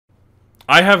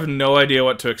I have no idea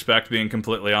what to expect, being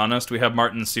completely honest. We have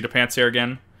martincitopants here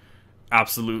again.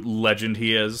 Absolute legend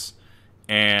he is.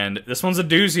 And this one's a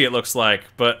doozy, it looks like.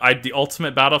 But the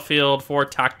ultimate Battlefield 4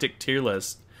 tactic tier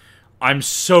list. I'm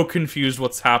so confused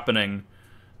what's happening.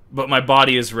 But my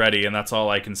body is ready, and that's all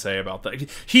I can say about that.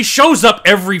 He shows up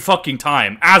every fucking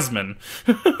time. Asmon.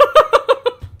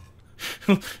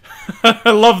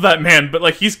 I love that man, but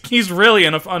like he's really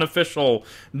an unofficial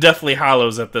Deathly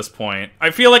Hallows at this point.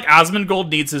 I feel like Asmongold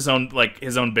needs his own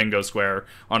bingo square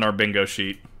on our bingo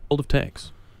sheet. World of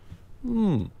Tanks.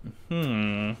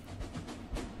 Asmon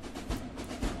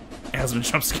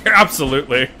jump scare,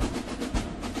 absolutely.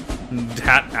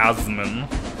 That Asmon.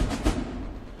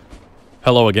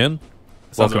 Hello again.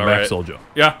 Sounds Welcome about back, right. soldier.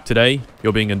 Yeah. Today,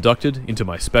 you're being inducted into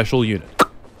my special unit,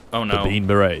 Oh no. the Bean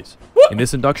Berets. In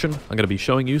this induction, I'm going to be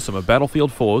showing you some of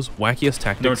Battlefield 4's wackiest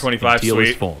tactics Number 25, in tier list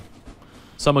sweet. form.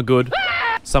 Some are good,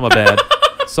 some are bad,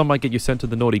 some might get you sent to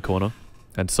the naughty corner,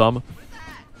 and some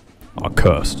are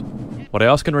cursed. What I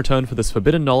ask in return for this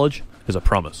forbidden knowledge is a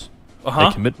promise,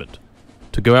 a commitment,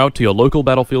 to go out to your local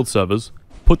Battlefield servers,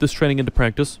 put this training into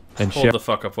practice, and share. Hold the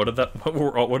fuck up. What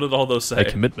did all those say? A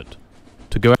commitment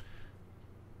to go out.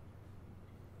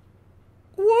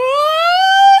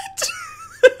 What?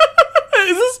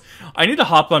 Is this? I need to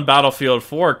hop on Battlefield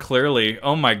 4. Clearly.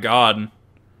 Oh my god.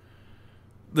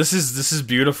 This is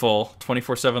beautiful.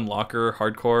 24/7 locker,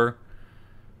 hardcore.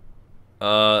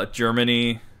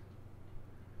 Germany.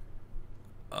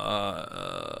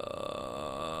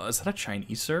 Is that a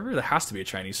Chinese server? That has to be a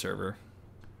Chinese server.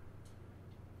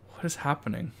 What is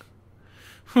happening?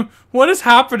 What is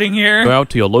happening here? Go out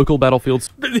to your local Battlefield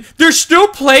There's still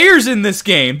players in this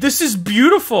game. This is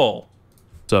beautiful.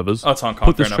 servers. Oh, it's Hong Kong.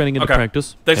 Put this training into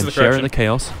practice Thanks for and the share in correction. the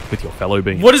chaos with your fellow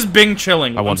beings. What is Bing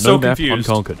chilling? I want I'm so no map confused.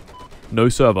 unconquered, no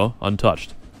server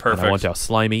untouched. Perfect. And I want our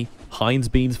slimy Heinz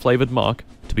Beans flavored mark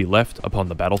to be left upon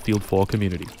the Battlefield 4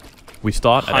 community. We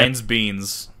start at Heinz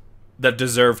beans that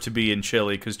deserve to be in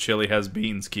Chile because Chile has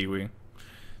beans. Kiwi.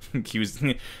 Kiwi's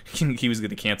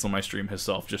gonna cancel my stream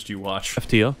himself. Just you watch. F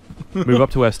tier, move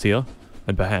up to S tier,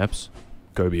 and perhaps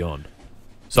go beyond.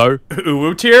 So,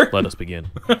 Uwu tier. let us begin.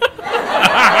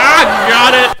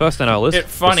 Got it. First on our list,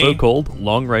 It's funny. the so-called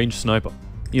long-range sniper.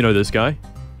 You know this guy.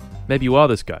 Maybe you are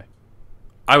this guy.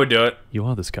 I would do it. You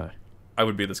are this guy, I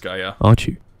would be this guy. Yeah. aren't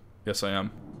you? Yes, I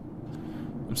am.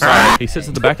 I'm sorry. He sits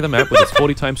at the back of the map with his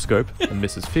 40-time scope and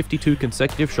misses 52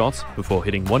 consecutive shots before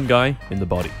hitting one guy in the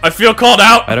body. I feel called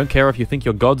out. I don't care if you think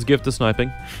you're God's gift to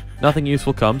sniping. Nothing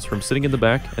useful comes from sitting in the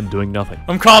back and doing nothing.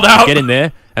 I'm called out. Get in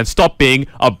there and stop being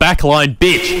a backline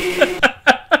bitch.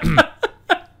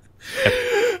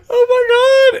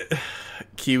 Oh my god.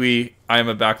 Kiwi, I am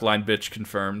a backline bitch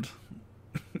confirmed.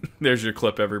 There's your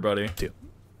clip, everybody.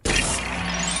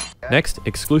 Next,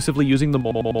 exclusively using the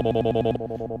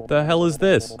The hell is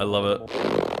this? I love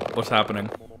it. What's happening?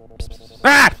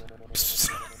 Ah!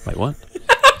 Wait, what?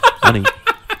 Honey.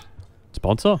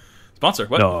 Sponsor? Sponsor?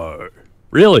 What? No.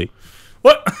 Really?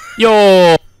 What?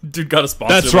 Yo! Dude got a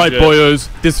sponsor. That's right, legit. boyos.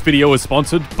 This video is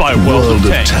sponsored by World of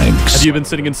Tanks. Have you been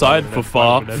sitting inside for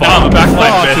far too long?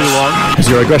 Has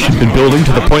your aggression been building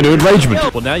to the point of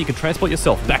enragement? Well, now you can transport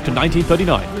yourself back to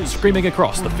 1939, screaming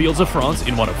across the fields of France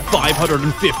in one of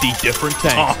 550 different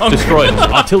tanks. Destroyers,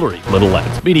 artillery, little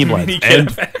lads, medium lads, Mini and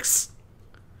KFX.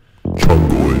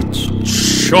 infinite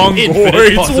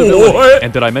Chongoids. possibility. What?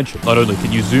 And did I mention, not only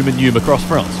can you zoom and zoom across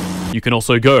France, you can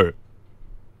also go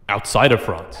outside of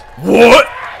France. What?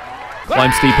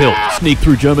 Climb steep hills, sneak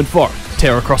through German forest,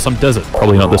 tear across some desert.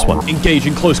 Probably not this one. Engage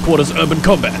in close quarters urban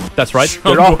combat. That's right,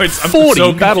 there are Chongoids, I'm 40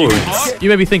 so battle confused. routes. You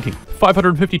may be thinking,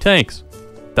 550 tanks.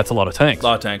 That's a lot of tanks. A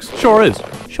lot of tanks. Sure is.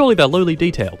 Surely they're lowly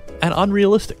detailed and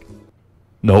unrealistic.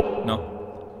 Nope.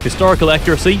 No. Historical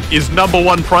accuracy is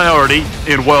 #1 priority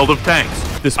in World of Tanks.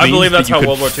 This I means believe that's that you how can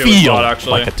World War II was feel fought,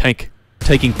 actually. like a tank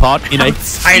taking part in a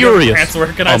Outside of furious France,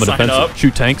 where can I armored sign offensive. up?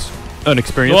 Shoot tanks, earn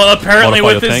experience. Well, apparently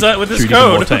modify with your his, tank, with his shoot even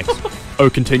more code. tanks. O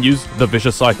continues the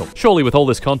vicious cycle. Surely with all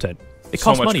this content, it So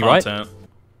costs much money, content. right?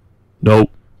 No.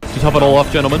 To top it all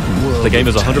off, gentlemen, the game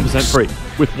is 100% free,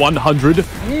 with 100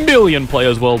 million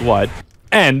players worldwide,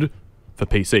 and for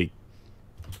PC.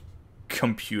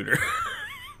 Computer.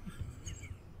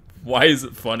 Why is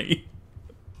it funny?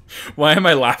 Why am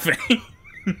I laughing?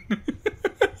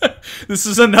 This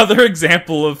is another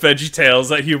example of VeggieTales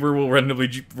that humor will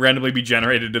randomly be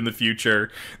generated in the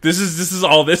future. This is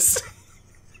all this.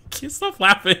 Can't stop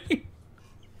laughing.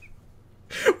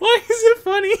 Why is it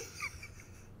funny?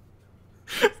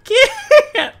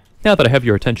 Can't. Now that I have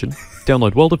your attention,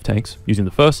 download World of Tanks using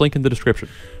the first link in the description.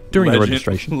 During the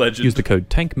registration, use the code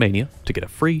TANKMANIA to get a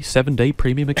free 7-day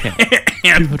premium account,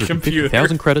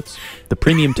 250,000 credits, the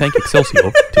Premium Tank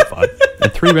Excelsior, Tier 5,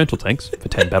 and 3 rental tanks for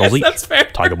 10 battles each. That's fair.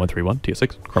 Tiger 131, Tier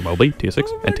 6, Chrome LB, Tier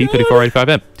 6, and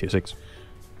T-3485M, Tier 6.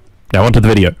 Now onto the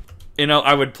video. You know,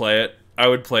 I would play it. I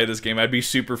would play this game. I'd be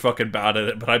super fucking bad at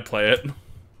it, but I'd play it.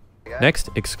 Next,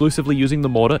 exclusively using the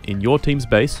mortar in your team's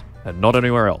base and not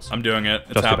anywhere else. I'm doing it.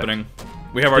 It's Just happening.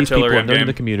 We have These people artillery are in known in game.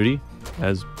 the community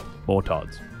as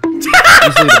mortards.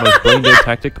 Easily the most brain dead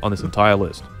tactic on this entire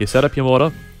list. You set up your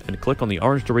mortar and click on the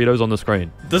orange Doritos on the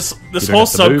screen. This don't whole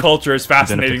have to move, subculture is you don't have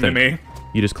to fascinating to think. me.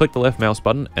 You just click the left mouse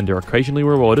button and are occasionally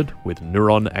rewarded with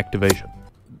neuron activation.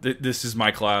 This is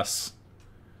my class.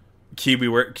 Kiwi,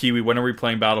 when are we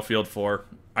playing Battlefield 4?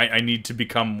 I need to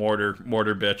become mortar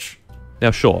bitch. Now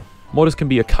sure, mortars can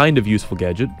be a kind of useful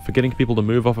gadget for getting people to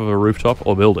move off of a rooftop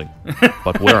or building,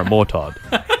 but we're a mortard,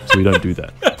 so we don't do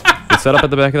that. We set up at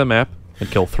the back of the map and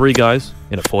kill 3 guys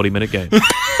in a 40-minute game.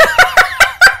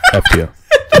 F tier.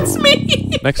 That's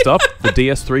me! Next up, the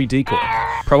DS3 decoy.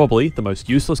 Probably the most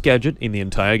useless gadget in the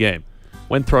entire game.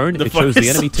 When thrown, it shows the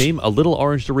enemy team a little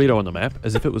orange Dorito on the map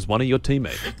as if it was one of your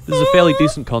teammates. This is a fairly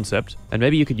decent concept, and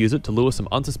maybe you could use it to lure some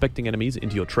unsuspecting enemies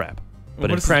into your trap. But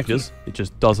in practice, it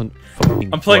just doesn't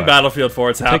fucking I'm playing work. Battlefield 4,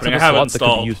 it's happening. I have it Takes up a slot that could be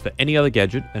installed. used for any other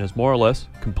gadget and is more or less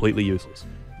completely useless.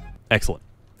 Excellent.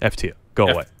 F tier. Go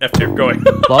away. F tier, going.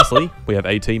 Lastly, we have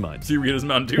AT mines. See Rita's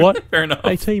Mountain Dew. What? Fair enough.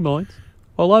 AT mines?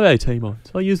 I love AT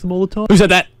mines. I use them all the time. Who said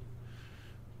that?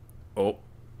 Oh.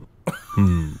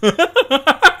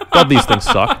 God, these things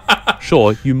suck.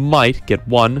 Sure, you might get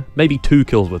 1, maybe 2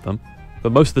 kills with them,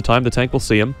 but most of the time the tank will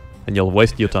see them, and you'll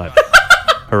waste your time.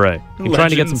 Hooray. In trying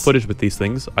to get some footage with these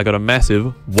things, I got a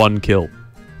massive 1 kill.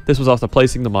 This was after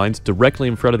placing the mines directly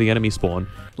in front of the enemy spawn.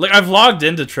 Like, I've logged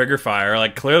into Triggerfire.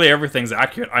 Like, clearly everything's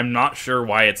accurate. I'm not sure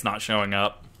why it's not showing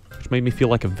up. Which made me feel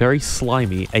like a very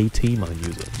slimy AT mine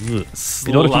user.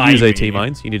 In order to use AT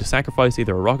mines, you need to sacrifice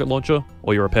either a rocket launcher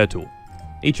or your repair tool,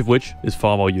 each of which is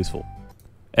far more useful.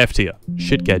 F tier.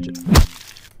 Shit gadget.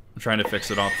 I'm trying to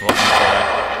fix it off the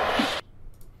fly.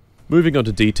 Moving on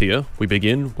to D tier, we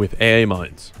begin with AA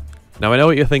mines. Now I know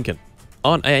what you're thinking.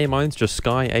 Aren't AA mines just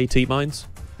Sky AT mines?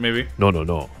 Maybe. No.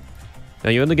 Now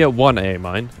you only get 1 AA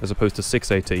mine, as opposed to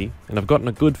 6 AT, and I've gotten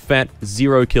a good fat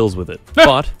 0 kills with it.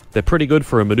 But they're pretty good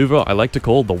for a maneuver I like to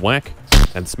call the whack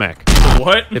and smack.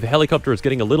 What? If a helicopter is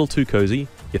getting a little too cozy,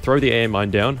 you throw the AA mine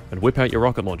down and whip out your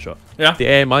rocket launcher. Yeah.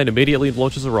 The AA mine immediately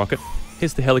launches a rocket,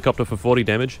 hits the helicopter for 40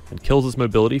 damage, and kills its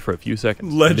mobility for a few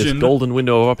seconds. Legend. In this golden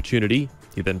window of opportunity,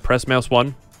 you then press mouse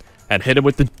 1 and hit him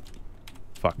with the...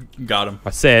 Fuck. Got him.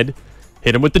 I said,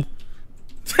 hit him with the...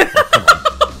 Oh, come on.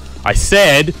 I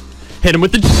said, hit him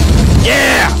with the...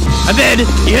 Yeah! And then, you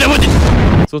hit him with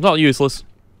the... So it's not useless,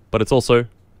 but it's also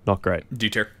not great. D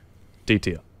tier. D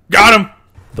tier. Got him!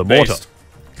 The mortar.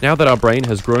 Now that our brain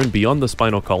has grown beyond the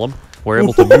spinal column, we're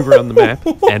able to move around the map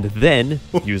and then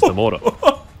use the mortar.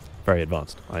 Very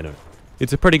advanced, I know.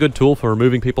 It's a pretty good tool for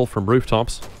removing people from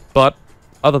rooftops, but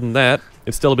other than that,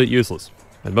 it's still a bit useless.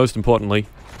 And most importantly,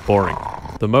 boring.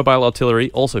 The mobile artillery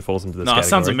also falls into this category.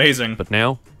 Sounds amazing. But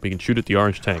now, we can shoot at the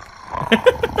orange tank.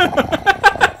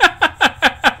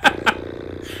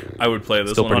 I would play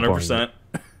this Still pretty 100%.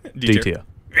 D tier.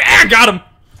 Yeah, got him!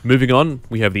 Moving on,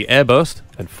 we have the airburst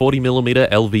and 40mm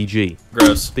LVG.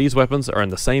 Gross. These weapons are in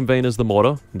the same vein as the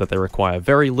mortar, in that they require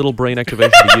very little brain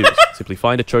activation to use. Simply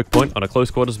find a choke point on a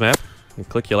close quarters map and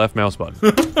click your left mouse button.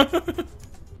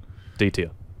 D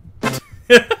tier.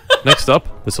 Next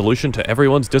up, the solution to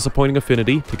everyone's disappointing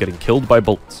affinity to getting killed by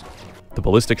bullets. The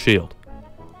ballistic shield.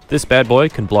 This bad boy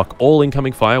can block all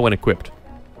incoming fire when equipped.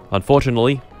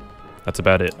 Unfortunately, that's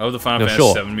about it. Oh, the Final Now Fantasy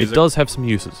sure, 7 music. it does have some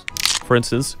uses. For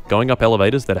instance, going up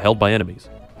elevators that are held by enemies.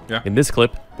 Yeah. In this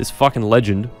clip, this fucking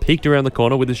legend peeked around the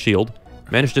corner with his shield,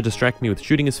 managed to distract me with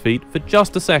shooting his feet for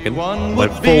just a second,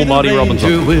 went full Marty Robbins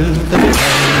on.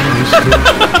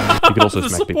 He could also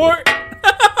smack people.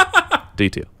 D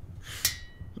tier.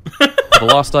 For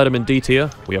the last item in D tier,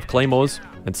 we have claymores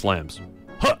and slams.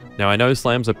 Now I know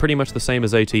slams are pretty much the same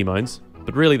as AT mines,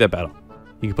 but really they're better.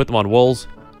 You can put them on walls,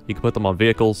 you can put them on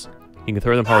vehicles, you can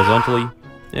throw them horizontally,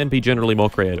 and be generally more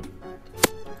creative.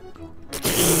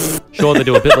 Sure, they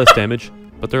do a bit less damage,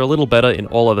 but they're a little better in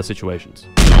all other situations.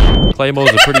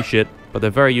 Claymores are pretty shit, but they're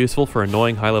very useful for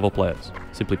annoying high-level players.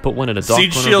 Simply put one in a dark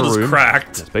Siege corner shield of the room, is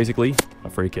cracked. it's basically a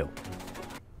free kill.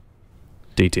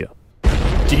 D tier.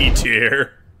 D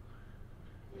tier.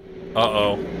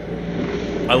 Uh-oh.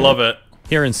 I love it.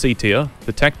 Here in C tier,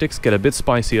 the tactics get a bit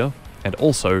spicier and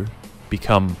also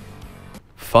become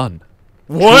fun.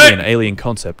 What? Truly an alien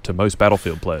concept to most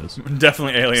Battlefield players.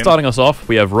 Definitely alien. Starting us off,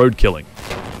 we have road killing.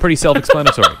 Pretty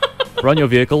self-explanatory. Run your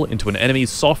vehicle into an enemy's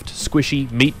soft, squishy,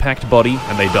 meat-packed body,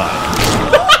 and they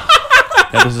die.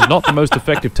 Now, this is not the most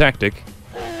effective tactic,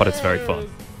 but it's very fun.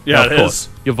 Yeah, now, it of course, is.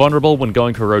 You're vulnerable when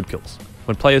going for road kills.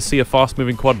 When players see a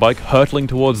fast-moving quad bike hurtling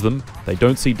towards them, they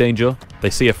don't see danger, they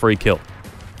see a free kill.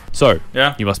 So,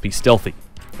 yeah, you must be stealthy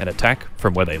and attack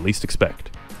from where they least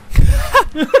expect.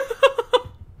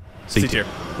 C tier.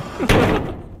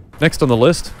 Next on the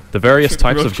list, the various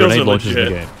types of grenade launchers in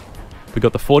the game. We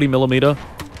got the 40mm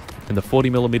and the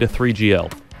 40mm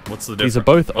 3GL. What's the difference? These are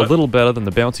both a little better than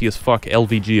the bouncy as fuck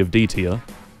LVG of D tier,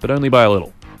 but only by a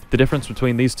little. The difference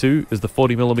between these two is the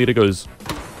 40mm goes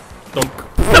dunk,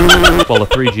 while the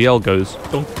 3GL goes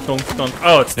dunk, dunk, dunk.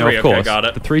 Oh, it's now, three. of course, Okay, got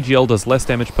it. The 3GL does less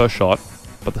damage per shot,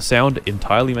 but the sound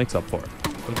entirely makes up for it.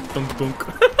 Dunk, dunk, dunk.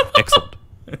 Excellent.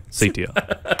 C tier.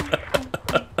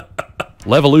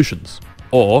 Levolutions,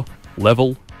 or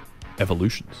level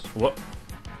evolutions. What?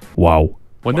 Wow.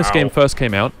 When this game first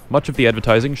came out, much of the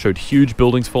advertising showed huge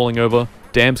buildings falling over,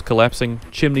 dams collapsing,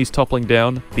 chimneys toppling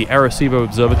down, the Arecibo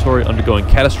Observatory undergoing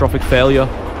catastrophic failure.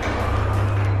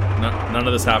 None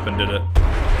of this happened, did it?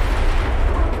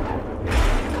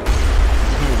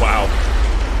 Wow.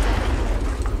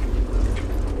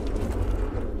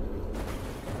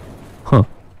 Huh.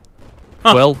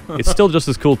 Well, it's still just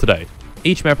as cool today.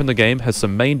 Each map in the game has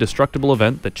some main destructible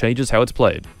event that changes how it's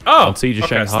played. Oh, on Siege of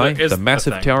okay, Shanghai, so the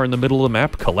massive tower in the middle of the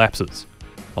map collapses.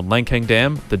 On Langkang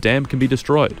Dam, the dam can be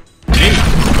destroyed.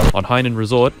 On Hainan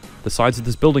Resort, the sides of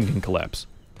this building can collapse.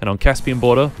 And on Caspian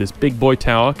Border, this big boy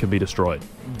tower can be destroyed.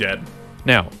 Dead.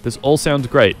 Now, this all sounds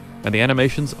great, and the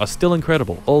animations are still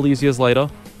incredible all these years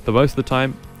later, but most of the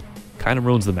time, kind of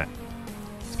ruins the map.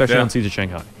 Especially on Siege of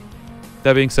Shanghai.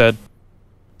 That being said,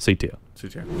 C tier. C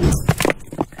tier.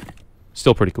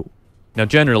 Still pretty cool. Now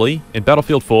generally, in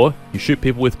Battlefield 4, you shoot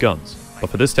people with guns, but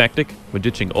for this tactic, we're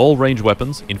ditching all ranged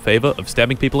weapons in favor of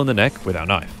stabbing people in the neck with our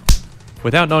knife.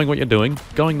 Without knowing what you're doing,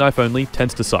 going knife only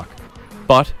tends to suck.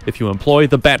 But if you employ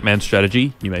the Batman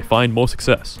strategy, you may find more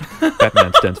success.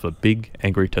 Batman stands for Big,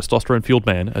 Angry, Testosterone-Fueled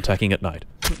Man Attacking at Night.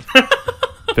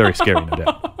 Very scary, no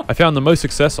doubt. I found the most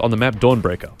success on the map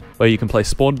Dawnbreaker, where you can place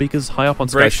spawn beakers high up on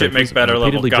skyscrapers and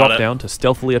repeatedly drop down to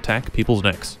stealthily attack people's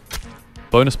necks.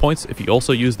 Bonus points if you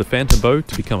also use the Phantom Bow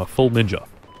to become a full ninja.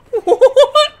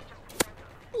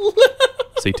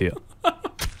 C tier.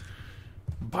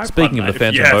 Speaking of the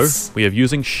Phantom Bow, we have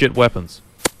using shit weapons.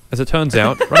 As it turns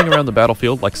out, running around the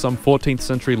battlefield like some 14th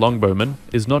century longbowman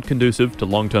is not conducive to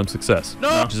long-term success,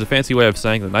 which is a fancy way of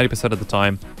saying that 90% of the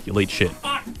time, you'll eat shit.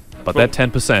 But that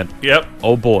 10%,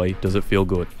 oh boy, does it feel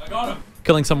good.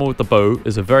 Killing someone with the bow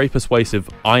is a very persuasive,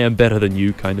 I am better than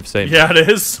you kind of statement. Yeah, it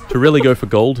is. To really go for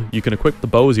gold, you can equip the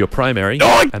bow as your primary,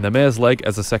 and the mare's leg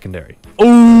as a secondary.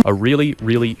 A really,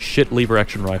 really shit lever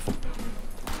action rifle.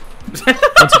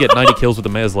 Once you get 90 kills with the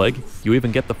mare's leg, you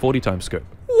even get the 40x scope.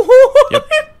 Yep,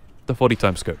 the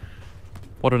 40x scope.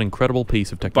 What an incredible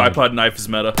piece of technology. Bipod knife is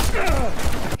meta.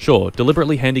 Sure,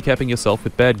 deliberately handicapping yourself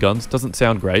with bad guns doesn't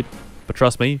sound great, but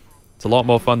trust me, it's a lot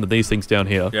more fun than these things down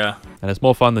here. Yeah. And it's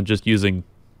more fun than just using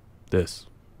this.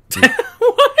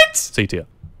 What? C tier.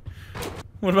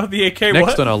 What about the AK?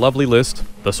 Next on our lovely list,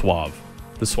 the Suave.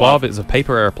 The Suave is a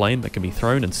paper airplane that can be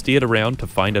thrown and steered around to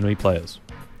find enemy players.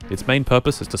 Its main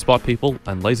purpose is to spot people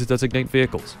and laser designate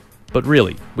vehicles. But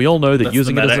really, we all know that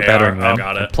using it as a battering ram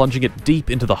and plunging it deep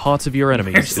into the hearts of your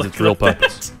enemies is its real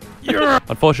purpose.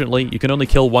 Unfortunately, you can only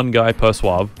kill one guy per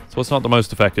Suave, so it's not the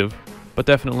most effective, but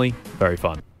definitely very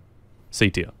fun. C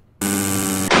tier.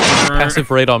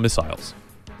 Passive radar missiles.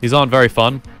 These aren't very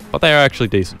fun, but they are actually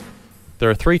decent. There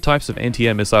are 3 types of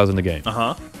anti-air missiles in the game.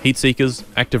 Heat seekers,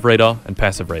 active radar, and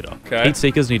passive radar. Heat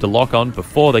seekers need to lock on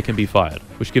before they can be fired,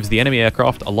 which gives the enemy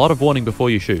aircraft a lot of warning before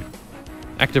you shoot.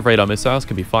 Active radar missiles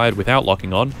can be fired without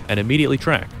locking on and immediately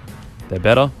track. They're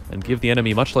better and give the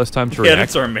enemy much less time to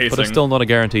react, but are still not a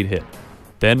guaranteed hit.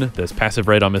 Then there's passive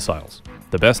radar missiles,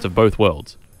 the best of both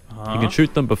worlds. You can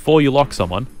shoot them before you lock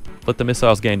someone, let the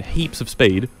missiles gain heaps of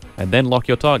speed, and then lock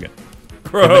your target.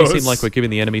 It may seem like we're giving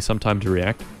the enemy some time to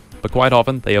react, but quite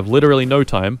often they have literally no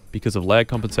time because of lag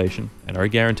compensation and are a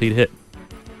guaranteed hit.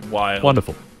 Wild.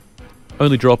 Wonderful.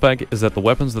 Only drawback is that the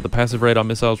weapons that the passive radar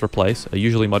missiles replace are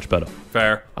usually much better.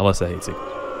 Fair. Unless they're heat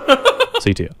seekers.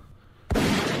 C tier.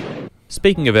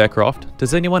 Speaking of aircraft,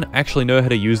 does anyone actually know how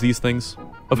to use these things?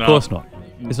 Of course not.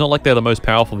 It's not like they're the most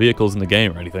powerful vehicles in the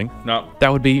game or anything. No.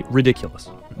 That would be ridiculous.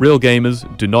 Real gamers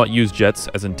do not use jets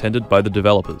as intended by the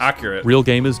developers. Accurate. Real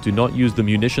gamers do not use the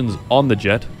munitions on the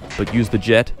jet, but use the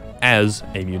jet as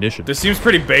a munition. This seems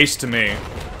pretty base to me.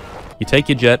 You take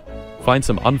your jet, find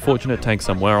some unfortunate tank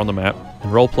somewhere on the map,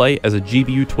 and roleplay as a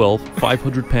GBU-12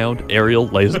 500-pound aerial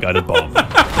laser-guided bomb.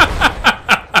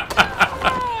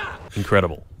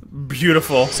 Incredible.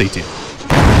 Beautiful. C tier.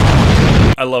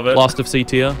 I love it. Last of C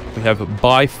tier, we have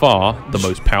by far the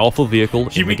most powerful vehicle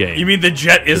in the game. You mean the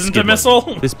jet isn't a missile?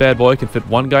 This bad boy can fit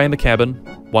one guy in the cabin,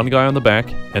 one guy on the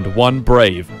back, and one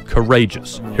brave,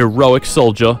 courageous, heroic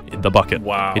soldier in the bucket.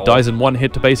 Wow. It dies in one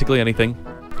hit to basically anything.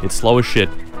 It's slow as shit,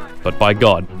 but by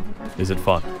God, is it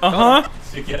fun. Uh-huh.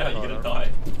 So get out, you're gonna die.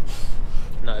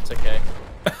 No, it's okay.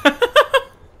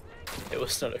 It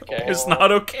was not okay. It's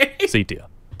not okay. C tier.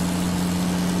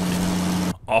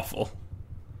 Awful.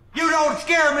 You don't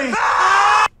scare me!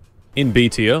 In B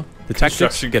tier, the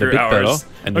tactics get a bit better,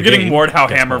 and I'm getting Wardhow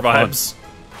Hammer vibes.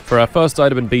 For our first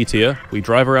item in B tier, we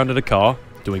drive around in a car,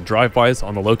 doing drive-bys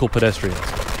on the local pedestrians.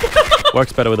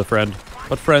 Works better with a friend,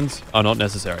 but friends are not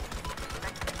necessary.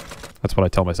 That's what I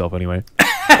tell myself anyway.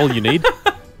 All you need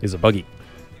is a buggy.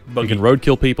 You can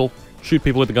roadkill people, shoot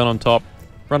people with the gun on top,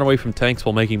 run away from tanks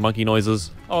while making monkey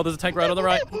noises. Oh, there's a tank right on the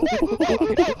right.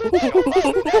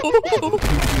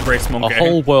 Embrace monkey. A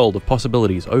whole world of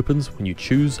possibilities opens when you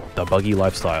choose the buggy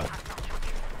lifestyle.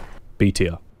 B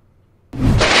tier.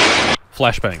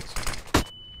 Flashbangs.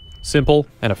 Simple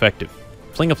and effective.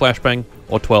 Fling a flashbang,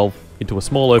 or 12, into a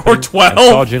small opening Or 12? and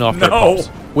charge in after No. it pops.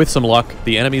 With some luck,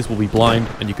 the enemies will be blind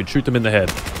and you can shoot them in the head.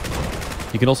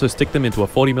 You can also stick them into a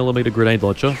 40mm grenade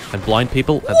launcher and blind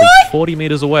people at least 40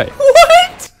 meters away.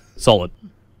 What? Solid.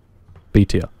 B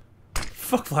tier.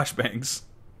 Fuck flashbangs.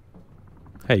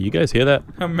 Hey, you guys hear that?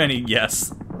 How many?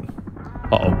 Yes.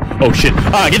 Uh-oh. Oh shit.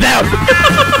 Ah, get down!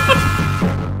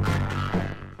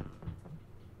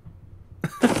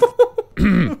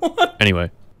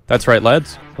 Anyway, that's right,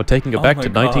 lads. We're taking it back my to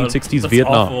God, 1960s that's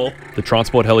Vietnam. awful. The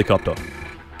transport helicopter.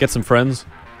 Get some friends,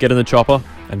 get in the chopper,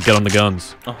 and get on the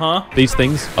guns. Uh-huh. These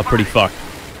things are pretty fucked.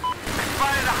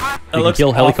 You can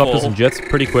kill helicopters and jets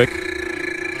pretty quick.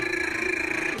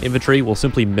 Infantry will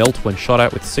simply melt when shot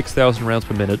at with 6,000 rounds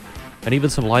per minute, and even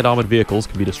some light armored vehicles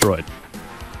can be destroyed.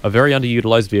 A very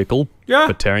underutilized vehicle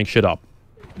for tearing shit up.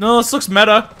 No, this looks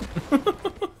meta.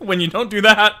 When you don't do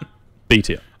that. B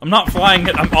tier. I'm not flying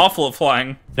it. I'm awful at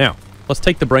flying. Now, let's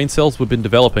take the brain cells we've been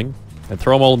developing and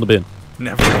throw them all in the bin.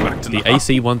 Never go back to The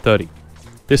AC-130.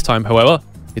 This time, however,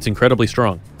 it's incredibly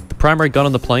strong. The primary gun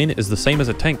on the plane is the same as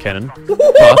a tank cannon,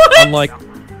 but unlike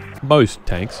most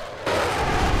tanks,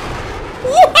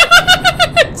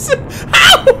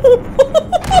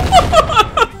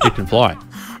 it can fly.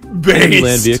 Many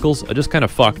land vehicles are just kind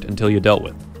of fucked until you're dealt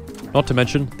with. Not to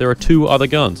mention, there are 2 other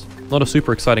guns. Not a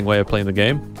super exciting way of playing the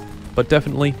game, but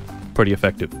definitely pretty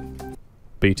effective.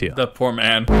 B tier. The poor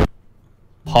man.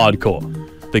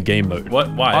 Hardcore. The game mode.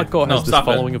 What? Why? Hardcore No, has this stop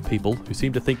it. following of people who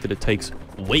seem to think that it takes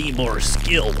way more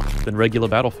skill than regular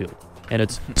Battlefield. And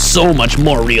it's so much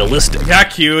more realistic. Yeah,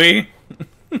 Kiwi.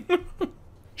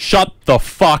 Shut the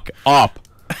fuck up.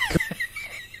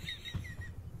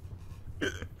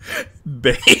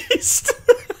 Based.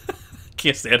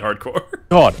 Can't stand hardcore.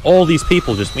 God, all these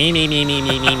people just all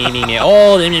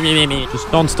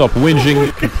just non-stop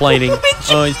whinging, complaining.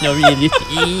 Oh, it's not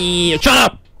realistic. Shut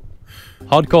up!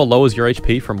 Hardcore lowers your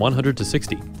HP from 100 to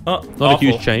 60. Not a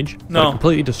huge change, but it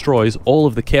completely destroys all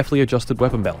of the carefully adjusted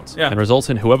weapon balance, and results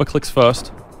in whoever clicks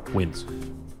first wins.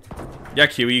 Yeah,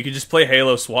 Kiwi, you could just play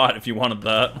Halo SWAT if you wanted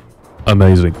that.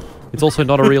 Amazing. It's also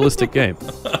not a realistic game,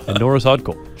 and nor is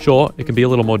hardcore. Sure, it can be a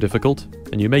little more difficult,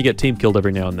 and you may get team killed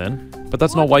every now and then, but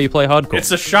that's not why you play hardcore.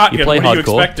 It's a shotgun. You play what are you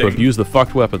hardcore expecting? to abuse the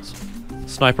fucked weapons.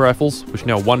 Sniper rifles, which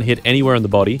now one hit anywhere in the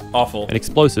body, Awful. and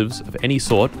explosives of any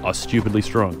sort are stupidly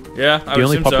strong. Yeah, I The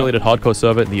only assume so. populated hardcore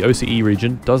server in the OCE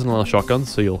region doesn't allow shotguns,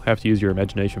 so you'll have to use your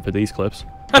imagination for these clips.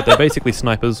 But they're basically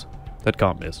snipers that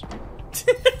can't miss.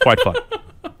 Quite fun.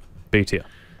 B tier.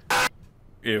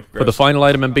 Ew, For the gross. final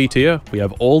item in B tier, we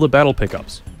have all the battle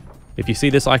pickups. If you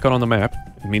see this icon on the map,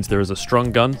 it means there is a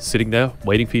strong gun sitting there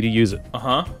waiting for you to use it.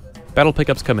 Uh-huh. Battle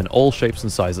pickups come in all shapes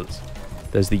and sizes.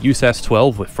 There's the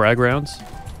USAS-12 with frag rounds,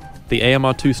 the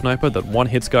AMR-2 sniper that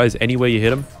one-hits guys anywhere you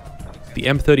hit them, the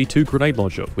M32 grenade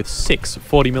launcher with 6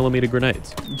 40mm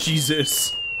grenades,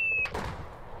 Jesus.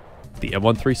 the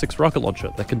M136 rocket launcher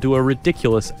that can do a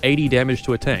ridiculous 80 damage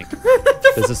to a tank.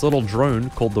 There's this little drone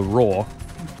called the Roar,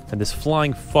 and this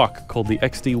flying fuck called the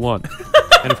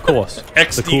XD-1. And of course,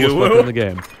 the coolest weapon in the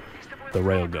game, the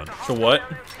railgun. So what?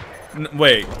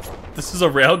 Wait, this is a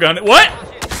railgun. What?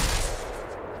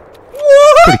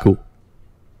 What? Pretty cool.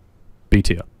 B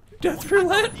tier. Death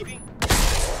roulette?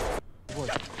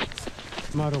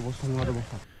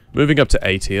 Moving up to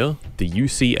A tier, the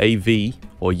UCAV,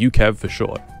 or UCAV for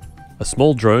short. A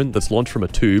small drone that's launched from a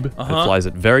tube and flies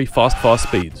at very fast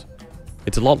speeds.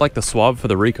 It's a lot like the Swab for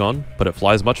the Recon, but it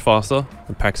flies much faster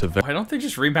and packs a Why don't they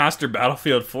just remaster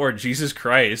Battlefield 4? Jesus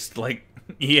Christ. Like,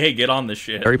 EA, get on this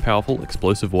shit. very powerful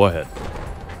explosive warhead.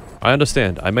 I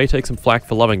understand, I may take some flack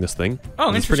for loving this thing.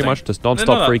 Oh, it's pretty interesting. much just I didn't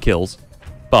know non-stop that. free kills.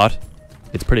 But,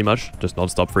 it's pretty much just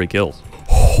non-stop free kills.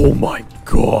 Oh my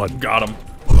god. Got him.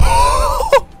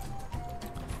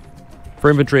 For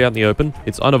infantry out in the open,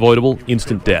 it's unavoidable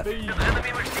instant death.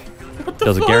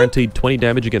 Does a guaranteed 20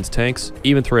 damage against tanks,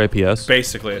 even through APS.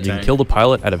 Basically a You tank. can kill the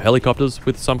pilot out of helicopters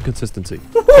with some consistency.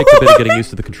 Takes a bit of getting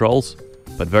used to the controls,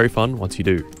 but very fun once you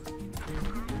do.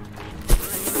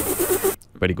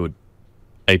 Very good.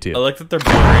 A tier. I like that they're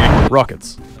blurry.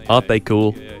 Rockets. Aren't they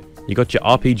cool? You got your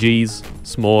RPGs,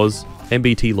 s'mores,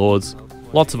 MBT lords,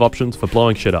 lots of options for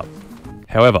blowing shit up.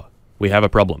 However, we have a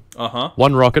problem. Uh-huh.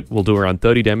 One rocket will do around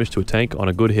 30 damage to a tank on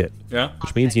a good hit, Yeah.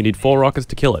 which means you need 4 rockets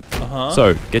to kill it. Uh-huh.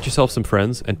 So, get yourself some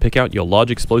friends and pick out your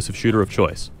large explosive shooter of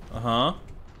choice. Uh-huh.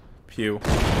 Pew.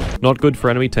 Not good for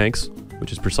enemy tanks,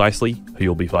 which is precisely who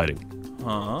you'll be fighting.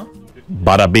 Uh-huh.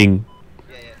 Bada bing.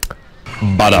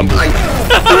 Bada bing.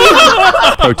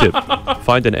 Pro tip.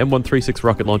 Find an M136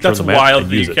 rocket launcher That's on the map wild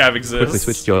and that use you it. have exists. Quickly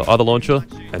switch to your other launcher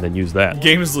and then use that.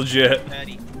 Game is legit.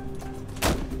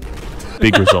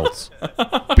 Big results.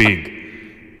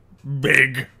 Big.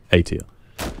 Big. A tier.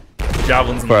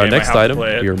 Javelins in For the our game, I next have to item,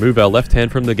 play it. we remove our left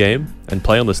hand from the game and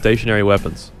play on the stationary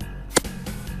weapons.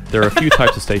 There are a few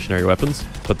types of stationary weapons,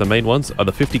 but the main ones are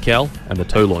the 50 cal and the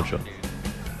tow launcher.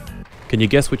 Can you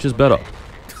guess which is better?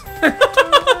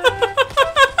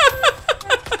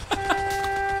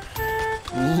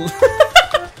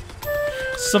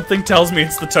 Something tells me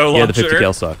it's the tow launcher. Yeah, the 50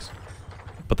 cal sucks.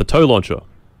 But the tow launcher,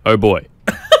 oh boy.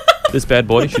 This bad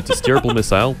boy shoots a steerable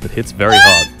missile that hits very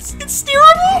hard. It's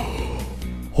steerable?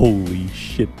 Holy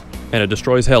shit. And it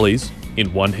destroys helis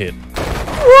in one hit.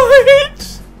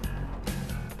 What?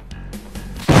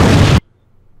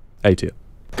 A tier.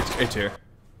 A tier.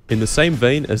 In the same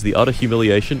vein as the utter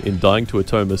humiliation in dying to a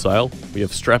tow missile, we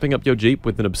have strapping up your Jeep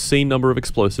with an obscene number of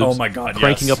explosives, Oh my god,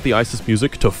 cranking yes. up the ISIS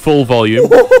music to full volume,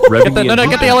 revving the engine.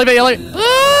 get the elevator!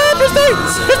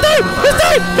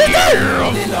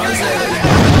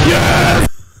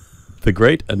 The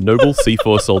great and noble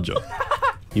C4 soldier.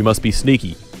 You must be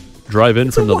sneaky, drive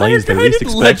in from the lanes they least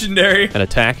expect, Legendary. and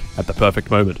attack at the perfect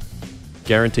moment.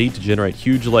 Guaranteed to generate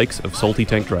huge lakes of salty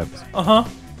tank drivers. Uh-huh.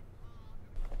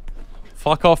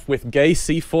 Fuck off with gay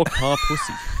C4 car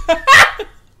pussy.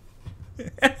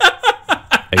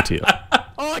 A tier.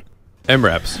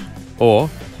 MRAPs, or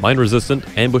mine-resistant,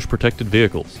 ambush-protected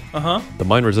vehicles. Uh-huh. The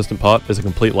mine-resistant part is a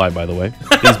complete lie, by the way.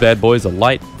 These bad boys are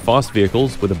light, fast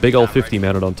vehicles with a big old 50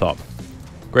 mounted on top.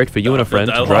 Great for you and a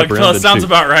friend to drive around and sounds shoot.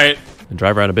 about right. And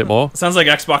drive around a bit more, Sounds like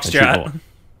Xbox and shoot chat. more.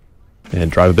 And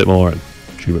drive a bit more, and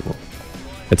shoot a bit more.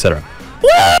 Etc.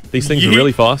 These things are Yeet.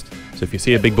 really fast, so if you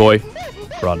see a big boy,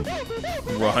 run.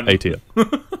 Run. A tier.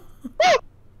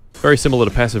 Very similar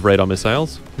to passive radar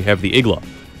missiles, we have the Igla.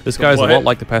 This guy's a what? lot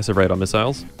like the passive radar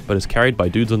missiles, but is carried by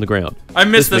dudes on the ground. I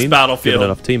miss this means, Battlefield. Given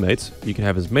enough teammates, you can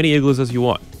have as many Iglas as you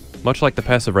want. Much like the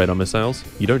passive radar missiles,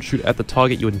 you don't shoot at the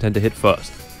target you intend to hit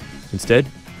first. Instead,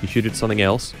 you shoot at something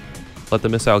else, let the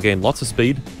missile gain lots of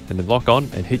speed, and then lock on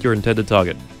and hit your intended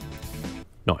target.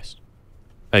 Nice.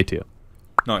 A tier.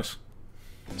 Nice.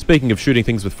 Speaking of shooting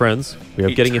things with friends, we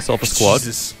have getting yourself a squad,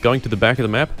 Jesus. going to the back of the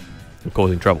map, and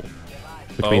causing trouble.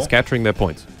 Which means capturing their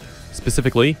points.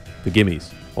 Specifically, the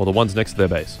gimmies, or the ones next to their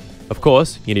base. Of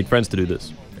course, you need friends to do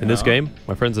this. In this game,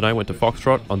 my friends and I went to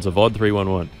Foxtrot on Zavod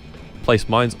 311. Placed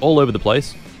mines all over the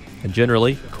place, and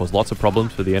generally caused lots of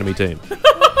problems for the enemy team.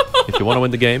 If you want to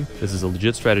win the game, this is a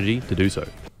legit strategy to do so.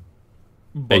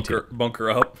 Bunker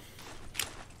up.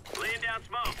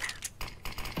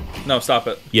 No, stop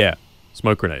it. Yeah,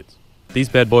 smoke grenades. These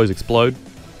bad boys explode,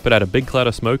 put out a big cloud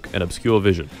of smoke and obscure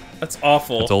vision. That's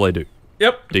awful. That's all they do.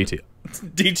 Yep. D tier.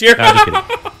 D tier. No, just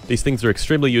kidding. These things are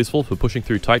extremely useful for pushing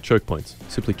through tight choke points.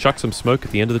 Simply chuck some smoke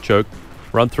at the end of the choke,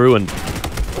 run through and...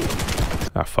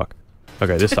 Ah, fuck.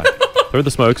 Okay, this time. Throw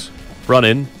the smokes, run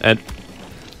in, and...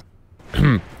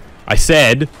 I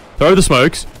said, throw the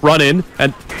smokes, run in,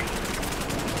 and...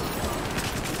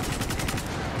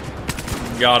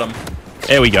 Got him.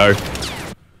 There we go.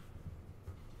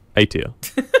 A tier.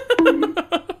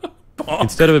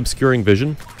 Instead of obscuring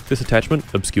vision, this attachment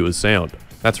obscures sound.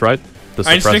 That's right, the I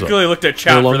suppressor. instinctively looked at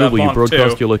chat No for longer that will you bonk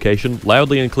broadcast too. your location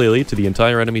loudly and clearly to the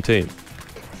entire enemy team.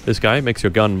 This guy makes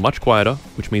your gun much quieter,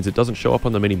 which means it doesn't show up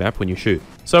on the minimap when you shoot.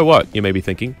 So what, you may be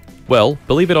thinking? Well,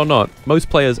 believe it or not, most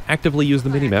players actively use the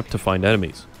minimap to find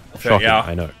enemies. Shocking, yeah,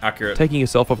 I know. accurate. Taking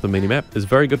yourself off the minimap is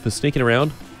very good for sneaking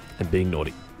around and being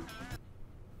naughty.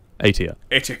 A tier.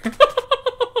 A tier.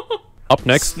 Up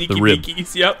next, Sneaky the Rib.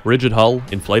 beakies, yep. Rigid hull,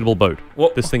 inflatable boat.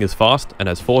 Whoa. This thing is fast and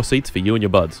has 4 seats for you and your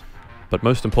buds. But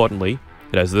most importantly,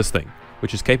 it has this thing,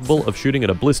 which is capable of shooting at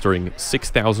a blistering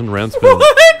 6,000 rounds per minute.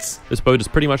 What? This boat is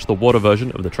pretty much the water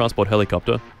version of the transport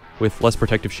helicopter, with less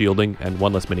protective shielding and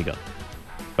 1 less minigun.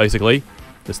 Basically,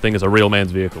 this thing is a real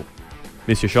man's vehicle.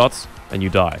 Miss your shots, and you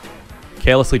die.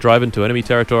 Carelessly drive into enemy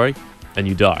territory, and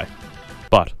you die.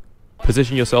 But,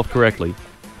 position yourself correctly,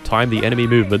 time the enemy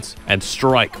movements, and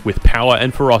strike with power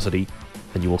and ferocity,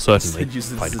 and you will certainly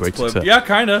find great success. Yeah,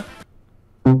 kinda.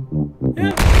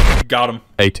 Yeah. Got him.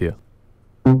 A tier.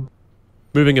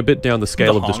 Moving a bit down the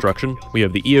scale of destruction, we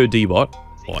have the EOD bot,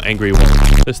 or Angry Wally.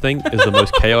 This thing is the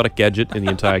most chaotic gadget in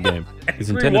the entire game. His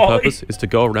intended purpose is to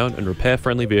go around and repair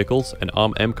friendly vehicles and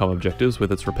arm MCOM objectives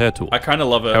with its repair tool. I kinda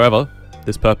love it. However,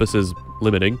 this purpose is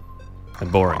limiting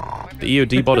and boring. The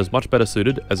EOD bot is much better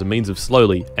suited as a means of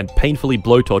slowly and painfully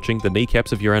blowtorching the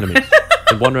kneecaps of your enemy.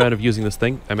 In 1 round of using this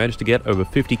thing, I managed to get over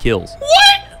 50 kills.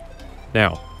 What?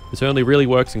 Now, this only really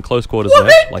works in close quarters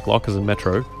match, like lockers and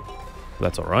Metro. But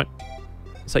that's alright.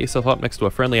 Set yourself up next to a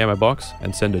friendly ammo box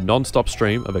and send a non-stop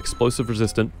stream of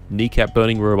explosive-resistant,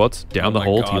 kneecap-burning robots down the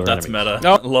hole to your that's enemy. meta.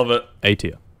 Nope. Love it. A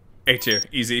tier. A tier.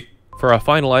 Easy. For our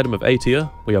final item of A tier,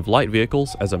 we have light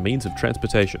vehicles as a means of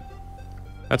transportation.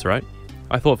 That's right.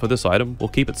 I thought for this item, we'll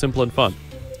keep it simple and fun.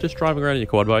 Just driving around in your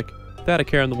quad bike, without a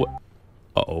care in the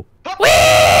uh-oh.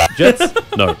 Jets?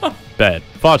 No. Bad.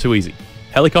 Far too easy.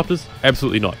 Helicopters?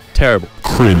 Absolutely not. Terrible.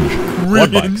 Cringe.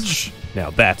 Quad bikes?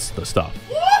 Now that's the stuff.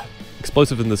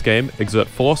 Explosives in this game exert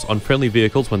force on friendly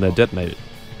vehicles when they're detonated.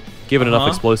 Given enough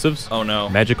explosives, oh no,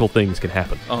 magical things can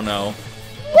happen. Oh no.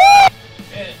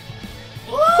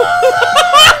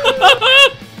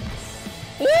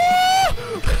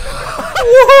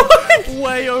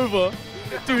 Way over.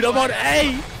 Dude, I'm on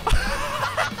A.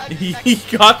 He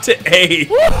got to A.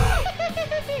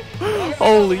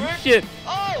 Holy shit.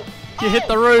 You hit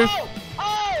the roof.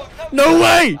 No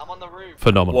way. I'm on the roof.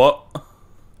 Phenomenal. What?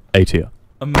 A tier.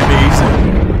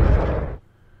 Amazing.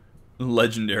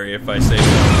 Legendary, if I say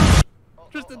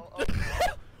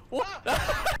so.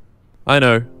 I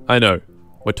know.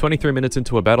 We're 23 minutes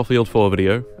into a Battlefield 4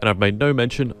 video, and I've made no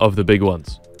mention of the big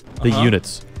ones. The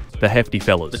units. The hefty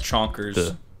fellas. The chonkers.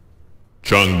 The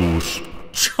Chungus.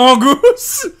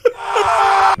 Chongoose.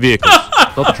 vehicles.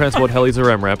 Not the transport helis or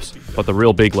MRAPs, but the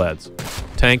real big lads.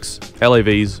 Tanks,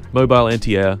 LAVs, mobile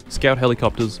anti-air, scout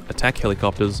helicopters, attack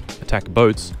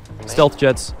boats, stealth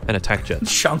jets, and attack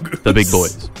jets. Chongoose. The big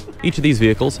boys. Each of these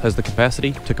vehicles has the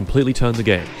capacity to completely turn the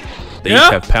game. They Yeah.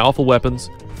 each have powerful weapons,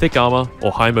 thick armor,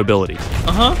 or high mobility.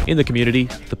 In the community,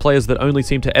 the players that only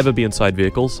seem to ever be inside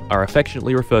vehicles are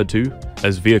affectionately referred to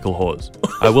as vehicle whores.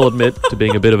 I will admit to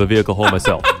being a bit of a vehicle whore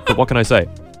myself, but what can I say?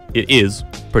 It is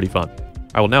pretty fun.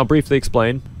 I will now briefly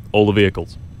explain all the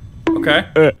vehicles. Okay.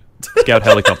 Scout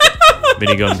helicopter.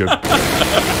 Minigun go.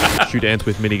 Shoot ants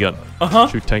with minigun.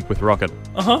 Shoot tank with rocket.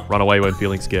 Run away when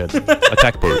feeling scared.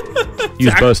 Attack boat.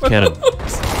 Use burst cannon.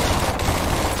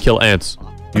 Kill ants.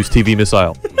 Use TV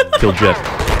missile. Kill jet.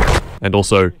 And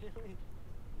also...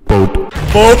 boat.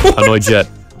 Annoy jet.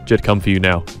 Jet come for you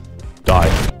now. Die.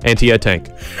 Anti-air tank.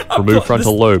 Remove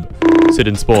frontal lobe. Sit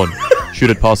in spawn. Shoot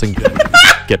at passing jet.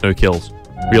 Get no kills.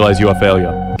 Realize you are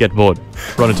failure. Get bored.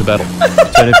 Run into battle.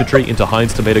 Turn infantry into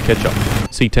Heinz tomato ketchup.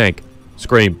 See tank.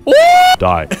 Scream.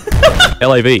 Die.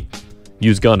 LAV.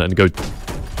 Use gun and go.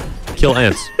 Kill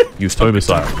ants. Use tow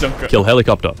missile. Kill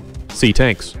helicopter. See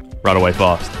tanks. Run away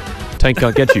fast. Tank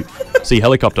can't get you. See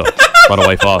helicopter. Run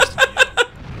away fast.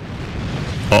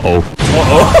 Uh-oh.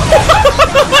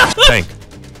 Tank.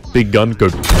 Big gun, go.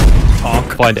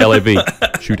 Find LAV.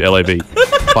 Shoot LAV.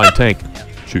 Find tank.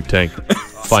 Shoot tank.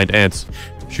 Find ants.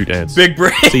 Shoot ants. Big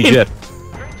brain. See jet.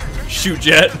 Shoot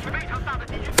jet.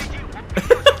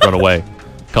 Run away.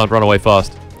 Can't run away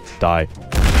fast. Die.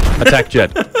 Attack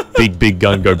jet. Big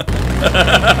gun, go.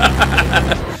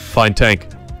 Find tank.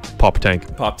 Pop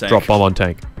tank. Pop tank. Drop bomb on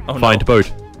tank. Oh, Find no.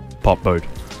 boat. Pop boat.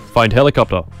 Find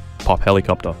helicopter. Pop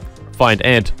helicopter. Find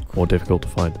ant. More difficult to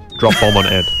find. Drop bomb on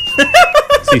ant.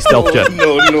 See stealth jet.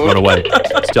 Run away.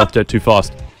 Stealth jet too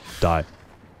fast. Die.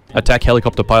 Attack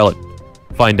helicopter pilot.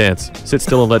 Find ants. Sit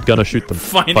still and let gunner shoot them.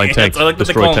 Find tanks. ants. I like that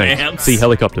they Destroy call them tanks. ants. See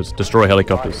helicopters. Destroy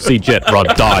helicopters. See jet. Run.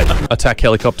 Die. Attack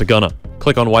helicopter gunner.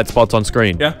 Click on white spots on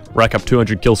screen. Yeah. Rack up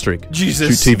 200 kill streak.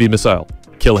 Jesus. Shoot TV missile.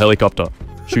 Kill helicopter.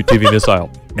 Shoot TV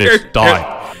missile. Miss.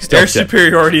 Die. Stealth Air jet.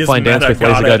 superiority is Find meta. ants with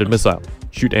Got laser it. guided missile.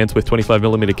 Shoot ants with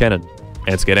 25mm cannon.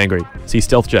 Ants get angry. See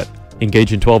stealth jet.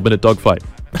 Engage in 12-minute dogfight.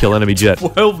 Kill enemy jet.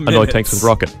 12 Annoy minutes. tanks with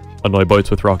rocket. Annoy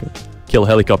boats with rocket. Kill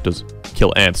helicopters.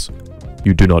 Kill ants.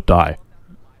 You do not die.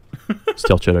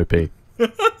 Stealth jet OP.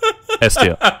 S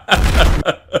tier.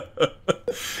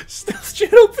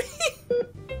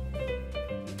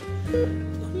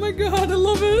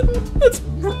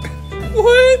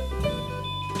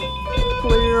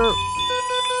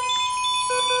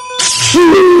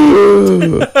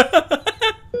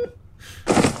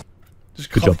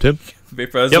 Good job, Tim. Maybe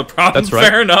that's a problem. That's right.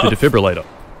 Fair enough. The defibrillator.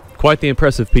 Quite the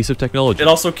impressive piece of technology. It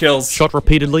also kills. Shot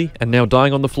repeatedly and now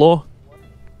dying on the floor?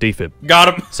 Defib.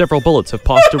 Got him. Several bullets have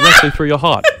passed directly through your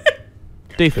heart.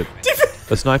 Defib.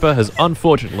 The sniper has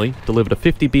unfortunately delivered a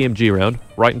 50 BMG round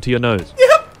right into your nose.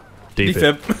 Yep.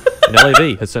 Defib. An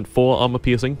LAV has sent 4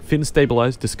 armor-piercing,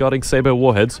 fin-stabilized, discarding saber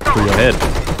warheads through your head.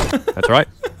 That's right.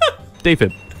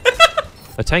 Defib.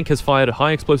 A tank has fired a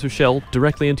high-explosive shell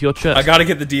directly into your chest. I gotta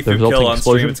get the defib The resulting kill on stream.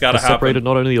 explosion It's gotta has separated happen.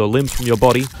 not only your limbs from your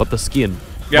body, but the skin,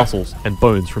 muscles, and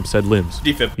bones from said limbs.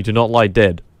 Defib. You do not lie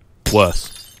dead.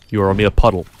 Worse, you are a mere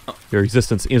puddle. Your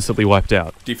existence instantly wiped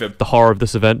out. Defib. The horror of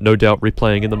this event no doubt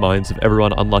replaying in the minds of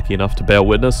everyone unlucky enough to bear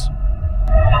witness.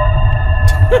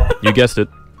 You guessed it.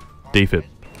 Defib.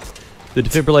 The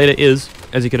defibrillator is,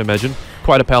 as you can imagine,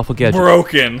 quite a powerful gadget.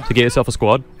 Broken. To get yourself a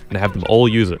squad and have them all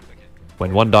use it.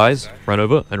 When one dies, run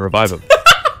over and revive him.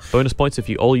 Bonus points if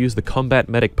you all use the combat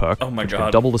medic perk, Oh my which god.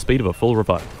 can double the speed of a full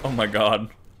revive. Oh my god.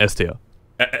 S tier.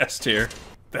 S tier.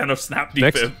 Thanos snap defib.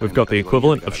 Next, we've got the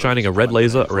equivalent of shining a red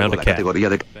laser around a cat. The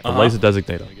laser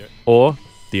designator. Or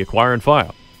the acquire and fire.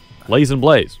 Laze and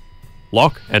blaze.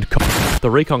 Lock and The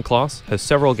recon class has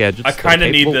several gadgets I kinda that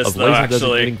are need capable this, of though, laser actually.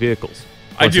 designating vehicles.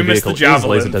 I Once do a miss the vehicle is javelin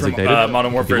laser from, designated, Modern it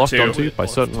can Warfare be locked 2. onto by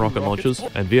certain rocket launchers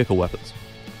and vehicle weapons.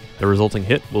 The resulting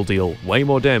hit will deal way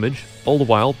more damage, all the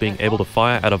while being able to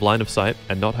fire out of line of sight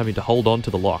and not having to hold on to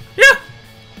the lock. Yeah.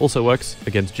 Also works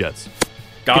against jets.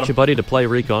 Got Get him. your buddy to play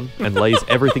recon and laze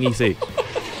everything he sees.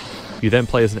 You then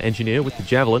play as an engineer with the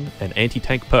javelin and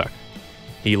anti-tank perk.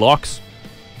 He locks,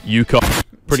 you cock.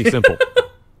 Pretty simple.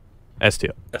 S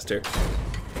tier. S tier.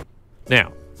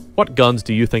 Now, what guns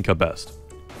do you think are best?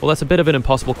 Well, that's a bit of an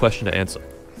impossible question to answer.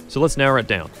 So let's narrow it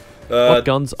down. What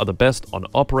guns are the best on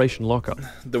Operation Lockup?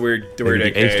 The weird Maybe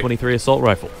AK. the Ace-23 assault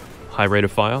rifle. High rate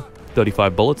of fire,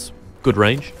 35 bullets, good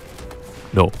range.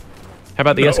 No. How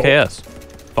about the No. SKS?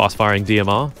 Fast-firing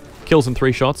DMR, kills in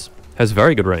 3 shots, has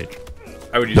very good range.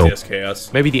 I would use the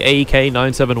SKS. Maybe the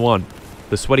AEK-971,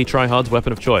 the sweaty tryhard's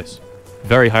weapon of choice.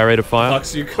 Very high rate of fire,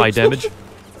 Lux, you high could- damage,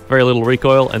 very little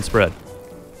recoil and spread.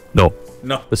 No.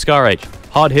 No. The Scar H,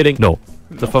 hard hitting. No.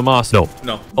 The FAMAS. No.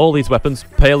 No. All these weapons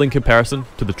pale in comparison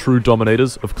to the true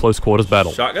dominators of close quarters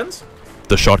battle. Shotguns?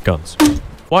 The shotguns.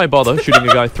 Why bother shooting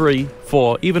a guy 3,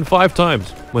 4, even 5 times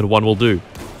when one will do?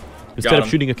 Instead of him.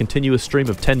 shooting a continuous stream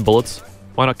of 10 bullets,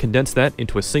 why not condense that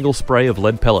into a single spray of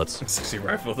lead pellets? 60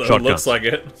 rifle though. Shotguns. Looks like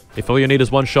it. If all you need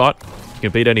is one shot, you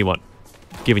can beat anyone,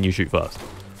 given you shoot fast.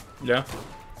 Yeah.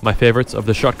 My favorites of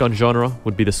the shotgun genre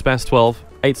would be the SPAS 12,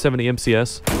 870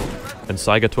 MCS, and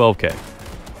Saiga 12K.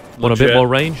 Want a bit Legit. more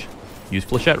range? Use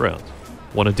flechette rounds.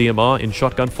 Want a DMR in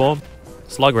shotgun form?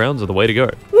 Slug rounds are the way to go.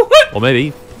 What? Or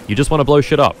maybe you just want to blow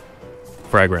shit up.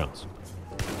 Frag rounds.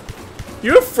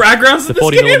 You have frag rounds The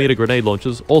in this 40mm game? grenade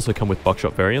launchers also come with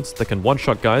buckshot variants that can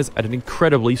one-shot guys at an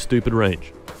incredibly stupid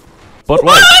range. But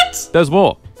wait, What? there's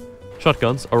more.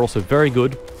 Shotguns are also very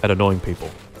good at annoying people.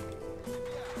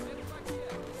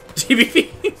 TBV.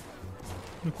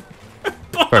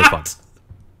 Very fun.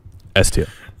 S tier.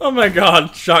 Oh my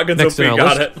god. Shotguns Next OP, in our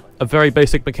got list, it. a very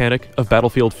basic mechanic of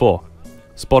Battlefield 4.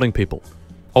 Spotting people.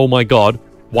 Oh my god,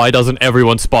 why doesn't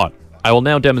everyone spot? I will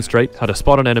now demonstrate how to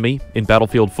spot an enemy in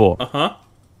Battlefield 4. Uh-huh.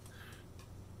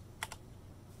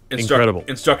 Incredible.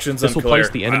 Instructions This will unclear. place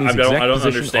the enemy's I don't exact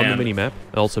position understand. on the minimap.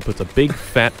 It also puts a big,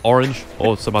 fat, orange,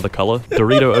 or some other color,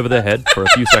 Dorito over their head for a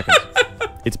few seconds.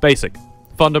 It's basic.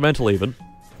 Fundamental even.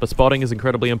 But spotting is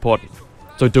incredibly important.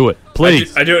 So do it.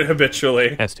 Please! I do it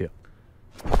habitually. S tier.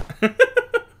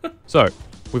 So,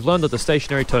 we've learned that the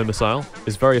stationary tow missile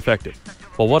is very effective.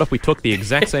 Well, what if we took the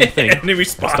exact same thing Enemy and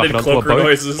stuck spotted it onto a cloaker boat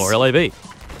noises. or LAV?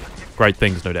 Great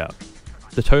things, no doubt.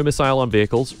 The tow missile on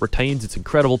vehicles retains its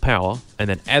incredible power and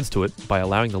then adds to it by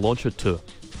allowing the launcher to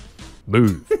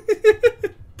move.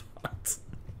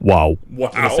 Wow. Wow.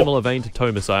 In a similar vein to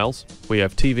tow missiles, we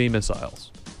have TV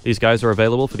missiles. These guys are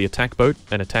available for the attack boat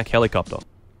and attack helicopter.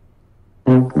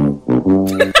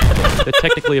 They're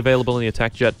technically available in the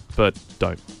attack jet, but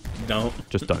don't.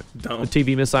 Just don't. Don't. The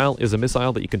TV missile is a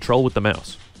missile that you control with the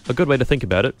mouse. A good way to think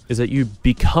about it is that you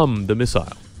become the missile.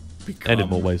 And in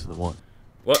more ways than one.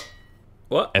 What?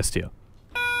 What? S tier.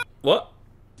 What?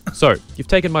 So, you've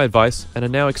taken my advice and are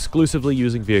now exclusively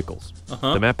using vehicles.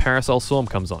 The map Parasol Storm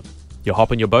comes on. You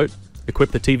hop in your boat,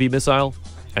 equip the TV missile,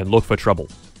 and look for trouble.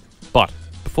 But,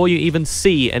 before you even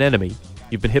see an enemy,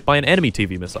 you've been hit by an enemy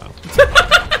TV missile.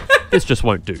 This just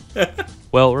won't do.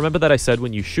 Well, remember that I said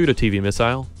when you shoot a TV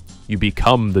missile, you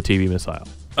become the TV missile.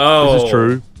 Oh. This is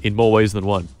true in more ways than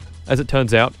one. As it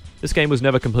turns out, this game was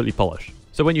never completely polished.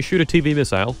 So when you shoot a TV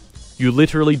missile, you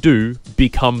literally do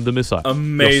become the missile.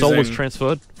 Amazing. Your soul was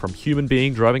transferred from human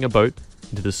being driving a boat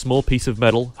into this small piece of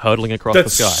metal hurtling across the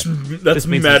sky. That's this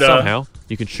means meta. that somehow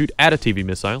you can shoot at a TV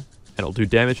missile, and it'll do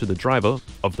damage to the driver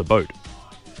of the boat.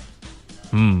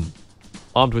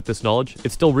 Armed with this knowledge,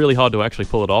 it's still really hard to actually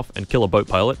pull it off and kill a boat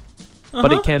pilot,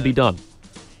 but it can be done.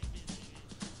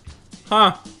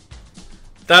 Huh.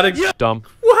 That Dumb.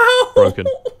 Wow. Broken.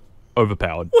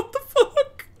 Overpowered. What the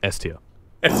fuck? S tier.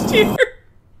 S tier.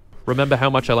 Remember how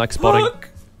much I like spotting? Fuck.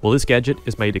 Well, this gadget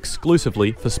is made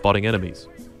exclusively for spotting enemies.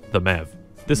 The MAV.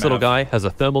 This little guy has a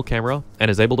thermal camera and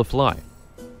is able to fly.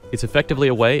 It's effectively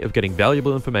a way of getting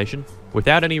valuable information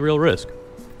without any real risk.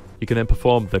 You can then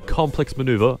perform the complex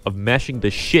maneuver of mashing the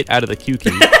shit out of the Q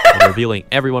key and revealing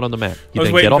everyone on the map. You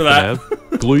then get off the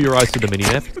MAV, glue your eyes to the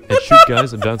minimap, and shoot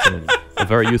guys and bounce on them. A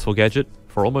very useful gadget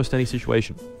for almost any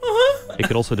situation. It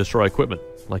can also destroy equipment,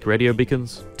 like radio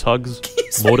beacons, tugs,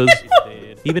 mortars,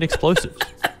 even explosives.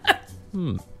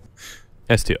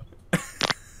 S tier.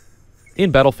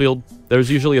 In Battlefield, there is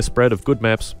usually a spread of good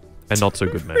maps and not so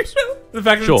good maps. The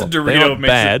fact that Sure, it's a they Dorito aren't makes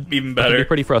bad, it even but can better. be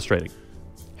pretty frustrating.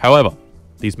 However,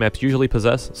 these maps usually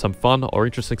possess some fun or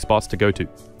interesting spots to go to.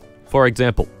 For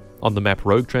example, on the map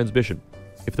Rogue Transmission,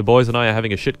 if the boys and I are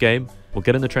having a shit game, we'll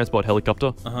get in the transport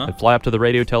helicopter and fly up to the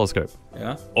radio telescope.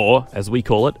 Yeah. Or, as we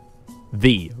call it,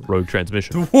 the Rogue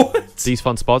Transmission. What? These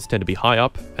fun spots tend to be high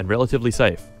up and relatively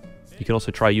safe. You can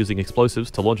also try using explosives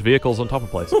to launch vehicles on top of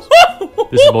places.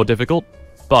 This is more difficult,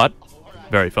 but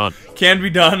very fun. Can be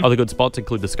done. Other good spots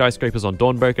include the skyscrapers on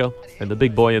Dawnbreaker and the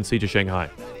big boy in Siege of Shanghai.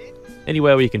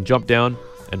 Anywhere where you can jump down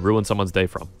and ruin someone's day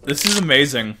from. This is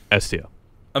amazing. S tier.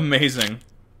 Amazing.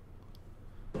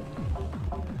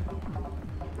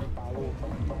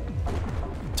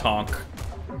 Tonk.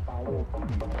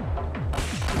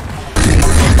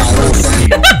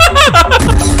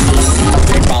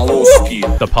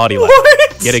 The party lap.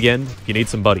 What? Yet again, you need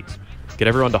some buddies. Get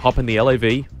everyone to hop in the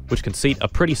LAV, which can seat a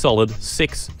pretty solid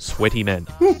 6 sweaty men.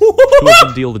 2 of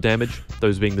them deal the damage,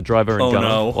 those being the driver and gunner,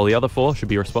 no. while the other 4 should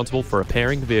be responsible for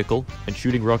repairing the vehicle and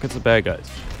shooting rockets at bad guys.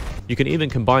 You can even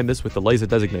combine this with the laser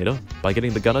designator by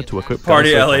getting the gunner to equip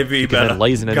Party gunner LAV you can better. then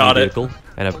laser an Got enemy it. vehicle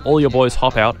and have all your boys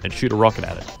hop out and shoot a rocket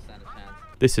at it.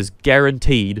 This is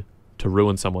guaranteed to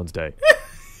ruin someone's day.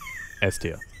 S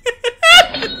tier.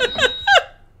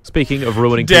 Speaking of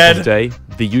ruining Dead. people's day,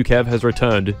 the UCAV has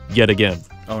returned yet again.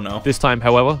 Oh no. This time,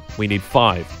 however, we need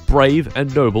 5 brave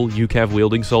and noble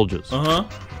UCAV-wielding soldiers.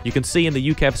 You can see in the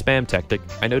UCAV spam tactic,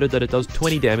 I noted that it does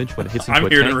 20 damage when it hits into I'm a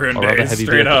here to tank ruin or other days, heavy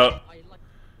straight vehicle. up.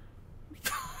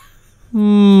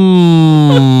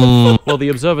 Well, the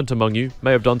observant among you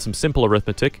may have done some simple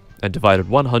arithmetic and divided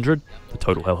 100, the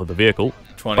total health of the vehicle,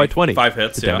 20. by 20, 5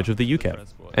 hits, the damage of the UCAV,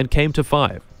 and came to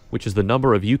 5, which is the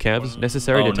number of UCAVs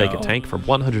necessary to take a tank from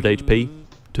 100 HP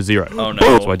to 0. Oh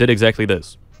no. So I did exactly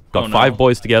this. Got Oh, no. 5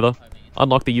 boys together,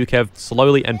 unlocked the UCAV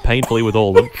slowly and painfully with all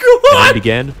of them, God. and then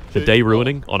began the day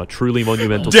ruining on a truly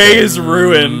monumental Day scale. is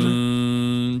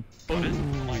ruined. Oh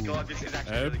my god, this is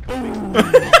actually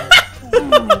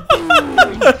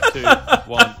 2,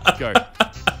 1, go.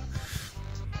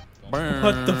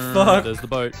 What the fuck? There's the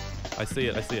boat. I see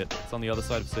it, I see it. It's on the other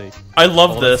side of sea. I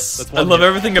love Oh, this. that's I one love hit.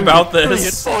 everything about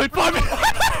this.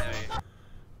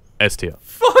 S tier.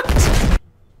 Fucked.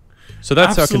 So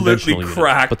that's our Absolutely conventional unit.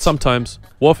 cracked. But sometimes,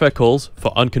 warfare calls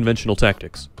for unconventional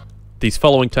tactics. These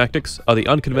following tactics are the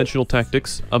unconventional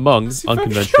tactics among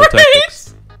unconventional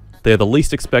tactics. They are the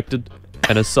least expected,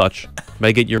 and as such,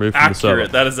 may get you removed from the server.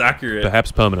 Accurate. That is accurate.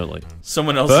 Perhaps permanently.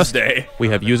 Someone else's First, day. we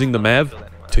have using the MAV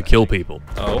to kill people.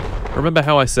 Oh. Remember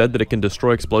how I said that it can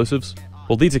destroy explosives?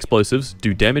 Well, these explosives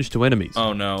do damage to enemies.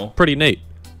 Oh no. Pretty neat.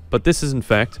 But this is in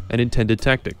fact an intended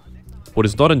tactic. What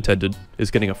is not intended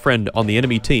is getting a friend on the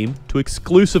enemy team to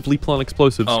exclusively plant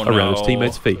explosives Oh, around his no.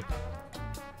 teammates' feet.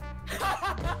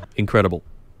 Incredible.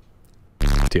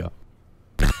 Tier.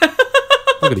 Look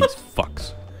at these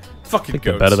fucks. Fucking Think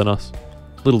they're goats. better than us.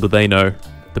 Little do they know,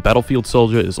 the battlefield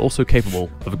soldier is also capable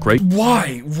of a great...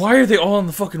 Why? Why are they all on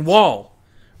the fucking wall?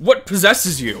 What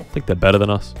possesses you? Think they're better than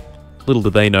us. Little do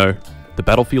they know, the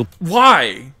battlefield...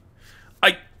 Why?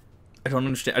 I don't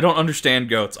understand. I don't understand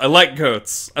goats. I like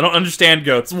goats. I don't understand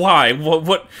goats. Why?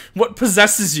 What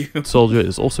possesses you? soldier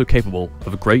is also capable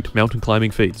of great mountain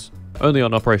climbing feats. Only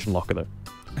on Operation Locker though.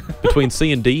 Between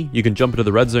C and D, you can jump into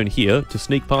the red zone here to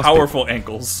sneak past people. Powerful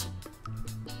ankles.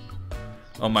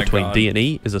 Oh my Between god. D and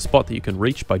E is a spot that you can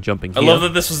reach by jumping I here, love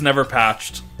that this was never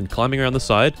patched. then climbing around the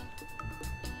side,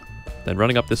 then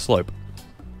running up this slope.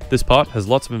 This part has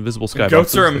lots of invisible skyboxes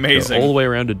Goats are that go amazing. all the way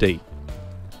around to D.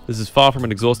 This is far from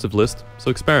an exhaustive list, so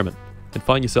experiment, and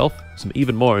find yourself some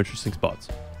even more interesting spots.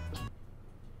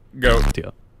 Goat.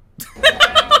 Tier.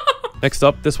 Next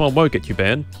up, this one won't get you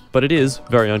banned, but it is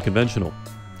very unconventional.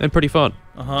 and pretty fun.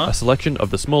 Uh-huh. A selection of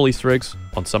the small Easter eggs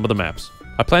on some of the maps.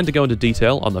 I plan to go into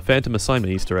detail on the Phantom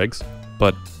Assignment Easter eggs,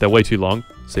 but they're way too long,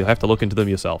 so you'll have to look into them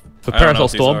yourself. For I don't know Parasol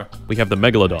what these Storm, are. we have the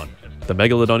Megalodon. The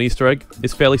Megalodon Easter egg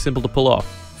is fairly simple to pull off.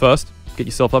 First, get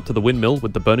yourself up to the windmill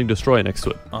with the burning destroyer next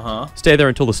to it. Uh-huh. Stay there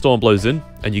until the storm blows in,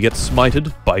 and you get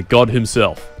smited by God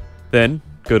himself. Then,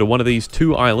 go to one of these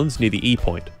 2 islands near the E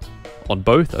point. On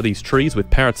both are these trees with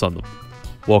parrots on them.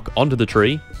 Walk onto the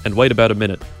tree, and wait about a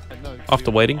minute.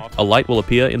 After waiting, a light will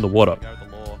appear in the water.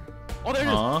 Oh, there it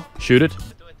is. Uh-huh. Shoot it, Do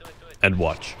it. and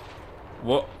watch.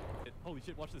 What? Holy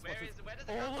shit, watch this, Where does it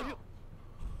Oh, go?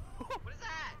 look What is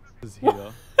that? Is here.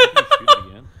 Shoot it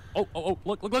again. Oh,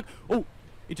 look. Oh,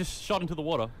 it just shot into the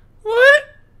water. What?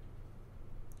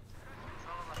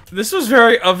 This was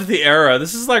very of the era.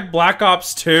 This is like Black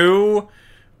Ops 2,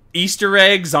 Easter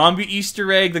egg, zombie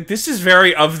Easter egg. Like, this is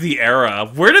very of the era.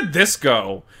 Where did this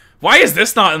go? Why is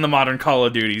this not in the modern Call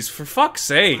of Duties? For fuck's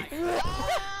sake.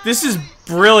 This is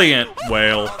brilliant,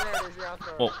 Whale.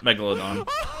 Well, Megalodon.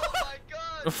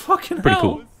 Fucking Pretty hell.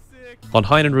 cool. On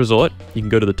Hainan Resort, you can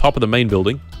go to the top of the main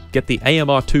building, get the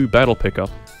AMR-2 battle pickup,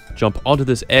 jump onto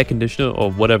this air conditioner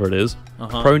or whatever it is,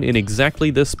 prone in exactly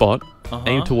this spot,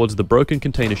 aim towards the broken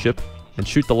container ship, and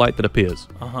shoot the light that appears.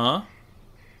 Uh-huh.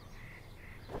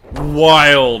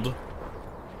 Wild.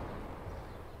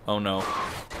 Oh no.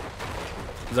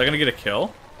 Is that gonna get a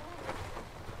kill?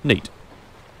 Neat.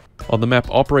 On the map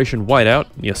Operation Whiteout,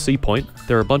 near Sea Point,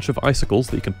 there are a bunch of icicles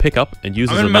that you can pick up and use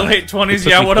I'm as a in my map. late 20s, It took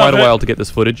yeah, me what quite of a it? while to get this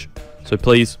footage, so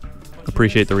please,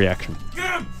 appreciate the reaction.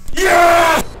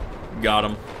 Got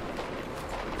him.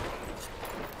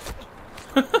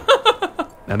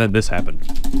 And then this happened.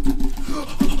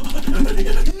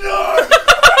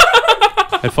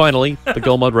 And finally, the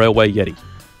Gulmud Railway Yeti.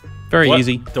 Very What?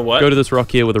 easy. The what? Go to this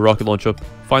rock here with a rocket launcher,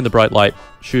 find the bright light,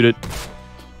 shoot it,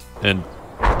 and...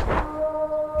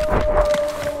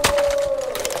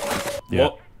 yeah,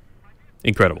 Whoa.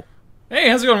 incredible. Hey,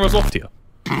 how's it going, Roswell? Tier.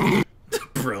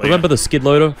 Brilliant. Remember the skid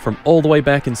loader from all the way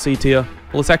back in C tier?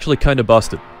 Well, it's actually kind of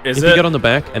busted. Is if it? you get on the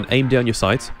back and aim down your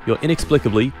sights, you're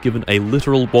inexplicably given a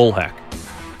literal wall hack.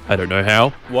 I don't know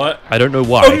how, What? I don't know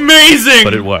why, Amazing!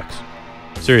 but it works.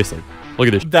 Seriously, look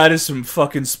at this That is some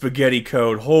fucking spaghetti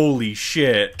code. Holy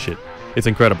shit. shit. It's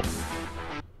incredible.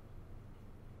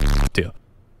 Tier.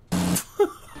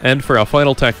 And for our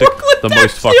final tactic, the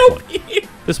most fucked one.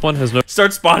 This one has no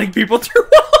Start spotting people through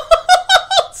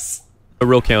walls.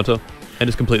 real counter and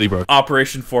is completely broken.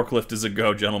 Operation Forklift is a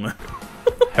go, gentlemen.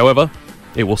 However,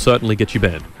 it will certainly get you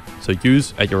banned, so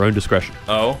use at your own discretion.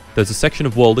 Oh? There's a section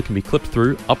of wall that can be clipped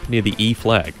through up near the E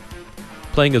flag.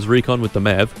 Playing as Recon with the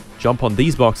MAV, jump on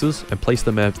these boxes and place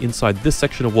the MAV inside this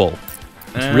section of wall.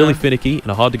 It's really finicky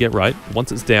and hard to get right.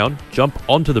 Once it's down, jump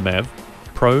onto the MAV,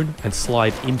 prone, and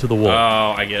slide into the wall.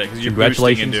 Oh, I get it. Because you're boosting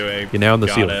Congratulations, into a... you're now on the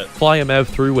Got ceiling. it. Fly a MAV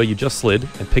through where you just slid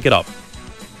and pick it up.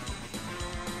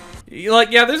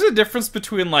 Like, yeah, there's a difference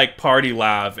between, like, Party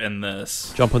Lav and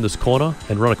this. Jump on this corner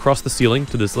and run across the ceiling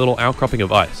to this little outcropping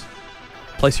of ice.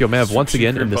 Place your MAV once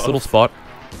again in this little spot,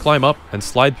 climb up, and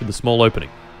slide through the small opening.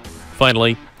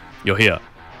 Finally, you're here.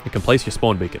 You can place your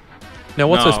spawn beacon. Now,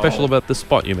 what's so No. special about this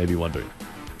spot, you may be wondering?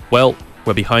 Well,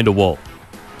 we're behind a wall.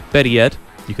 Better yet,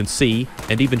 you can see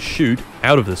and even shoot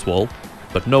out of this wall,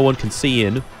 but no one can see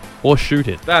in or shoot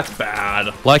in. That's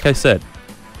bad. Like I said,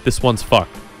 this one's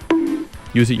fucked.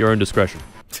 Use at your own discretion.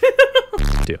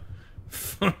 Dear.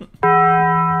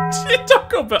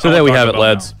 Taco Bell. So there Oh, we Taco have it, Bell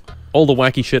lads. All the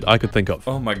wacky shit I could think of.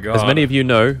 now. Oh my god. As many of you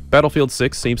know, Battlefield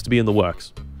 6 seems to be in the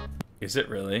works. Is it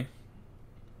really?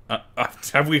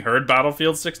 Have we heard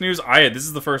Battlefield 6 news? This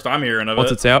is the first I'm hearing of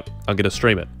Once it. it's out, I'm going to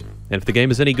stream it. And if the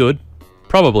game is any good,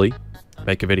 probably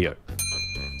make a video.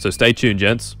 So stay tuned,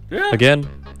 gents. Yeah. Again,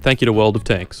 thank you to World of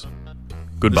Tanks.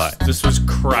 Goodbye. This was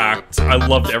cracked. I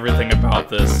loved everything about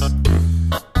this.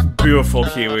 Beautiful,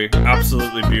 Kiwi.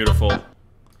 Absolutely beautiful.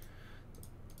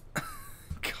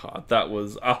 God, that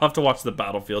was... I'll have to watch the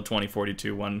Battlefield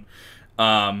 2042 one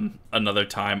another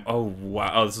time. Oh,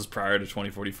 wow. Oh, this is prior to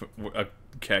 2040.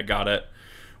 Okay, got it.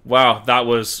 Wow, that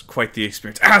was quite the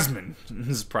experience. Asmon!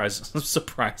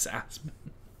 Surprise Asmon.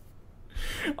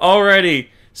 Alrighty.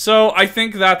 So, I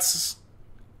think that's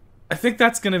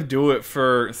gonna do it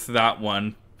for that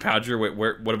one. Badger, wait,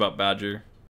 what about Badger?